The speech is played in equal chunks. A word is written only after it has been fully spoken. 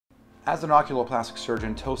As an oculoplastic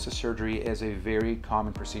surgeon, ptosis surgery is a very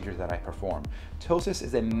common procedure that I perform. Ptosis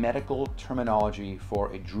is a medical terminology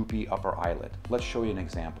for a droopy upper eyelid. Let's show you an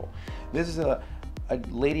example. This is a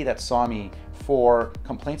lady that saw me for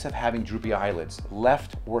complaints of having droopy eyelids,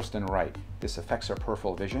 left worse than right. This affects her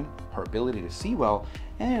peripheral vision, her ability to see well,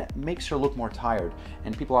 and it makes her look more tired.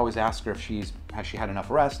 And people always ask her if has she had enough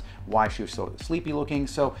rest, why she was so sleepy looking.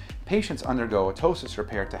 So patients undergo a ptosis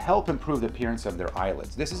repair to help improve the appearance of their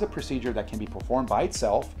eyelids. This is a procedure that can be performed by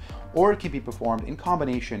itself, or it can be performed in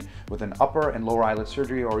combination with an upper and lower eyelid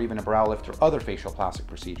surgery, or even a brow lift or other facial plastic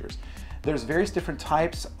procedures. There's various different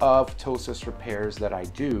types of ptosis repairs that I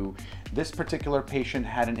do. This particular patient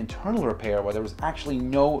had an internal repair where there was actually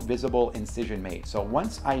no visible incision made. So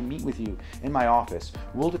once I meet with you in my office,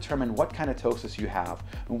 we'll determine what kind of ptosis you have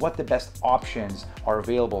and what the best options are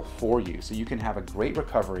available for you so you can have a great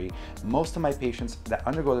recovery. Most of my patients that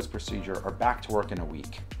undergo this procedure are back to work in a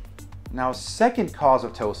week. Now, a second cause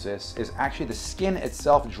of ptosis is actually the skin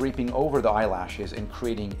itself draping over the eyelashes and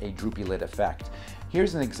creating a droopy lid effect.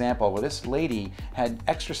 Here's an example where this lady had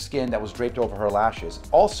extra skin that was draped over her lashes,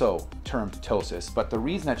 also termed ptosis, but the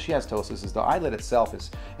reason that she has ptosis is the eyelid itself is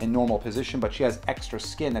in normal position, but she has extra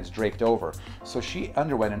skin that's draped over. So she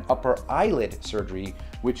underwent an upper eyelid surgery,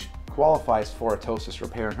 which qualifies for a ptosis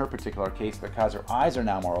repair in her particular case because her eyes are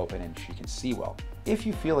now more open and she can see well. If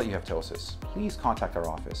you feel that you have ptosis, please contact our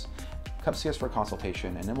office. Come see us for a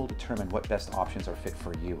consultation, and then we'll determine what best options are fit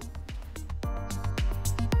for you.